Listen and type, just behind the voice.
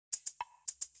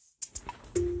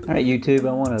All right, YouTube,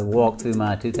 I want to walk through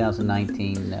my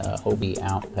 2019 Hobie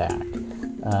Outback.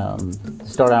 To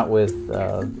start out with,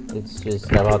 I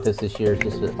bought this year. It's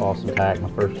just an awesome kayak, my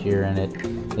first year in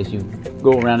it. As you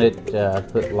go around it,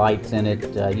 put lights in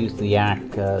it, use the Yak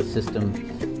system.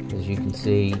 As you can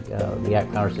see, the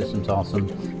Yak power system's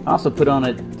awesome. I also put on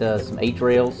it some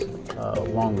H-rails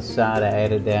along the side. I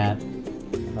added that.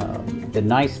 The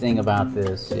nice thing about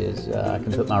this is I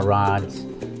can put my rods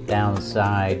down the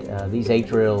side. These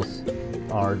H-rails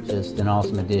are just an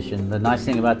awesome addition. The nice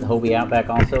thing about the Hobie Outback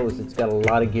also is it's got a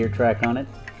lot of gear track on it.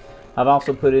 I've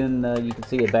also put in, you can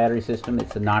see a battery system.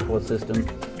 It's a Noctua system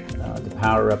to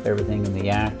power up everything in the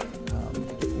Yak.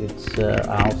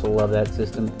 I also love that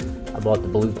system. I bought the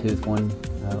Bluetooth one.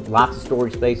 Lots of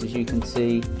storage space, as you can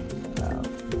see.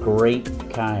 Great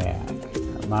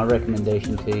kayak. My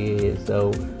recommendation to you is,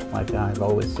 though, like I've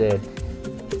always said,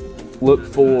 look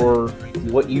for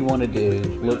what you want to do.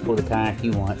 Look for the kayak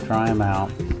you want. Try them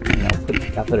out.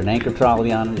 I put an anchor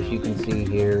trolley on it, as you can see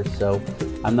here. So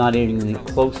I'm not even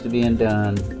close to being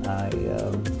done.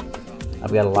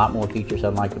 I've got a lot more features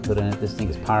I'd like to put in it. This thing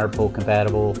is power pole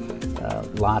compatible.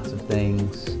 Lots of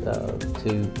things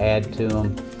to add to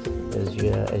them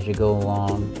as you go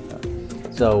along.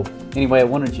 So anyway, I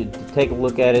wanted you to take a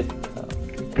look at it.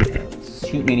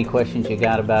 Shoot me any questions you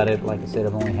got about it. Like I said,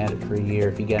 I've only had it for a year.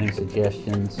 If you got any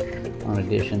suggestions on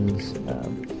additions,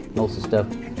 most of the stuff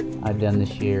I've done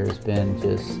this year has been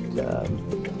just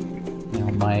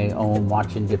my own,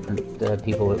 watching different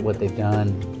people at what they've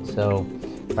done. So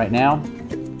right now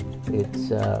it's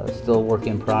still a work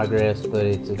in progress, but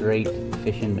it's a great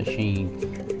fishing machine.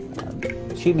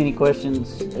 Shoot me any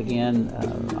questions. Again,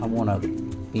 I want to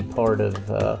be part of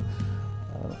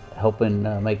helping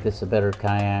make this a better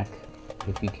kayak.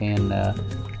 If you can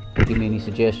give me any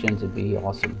suggestions, it'd be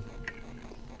awesome.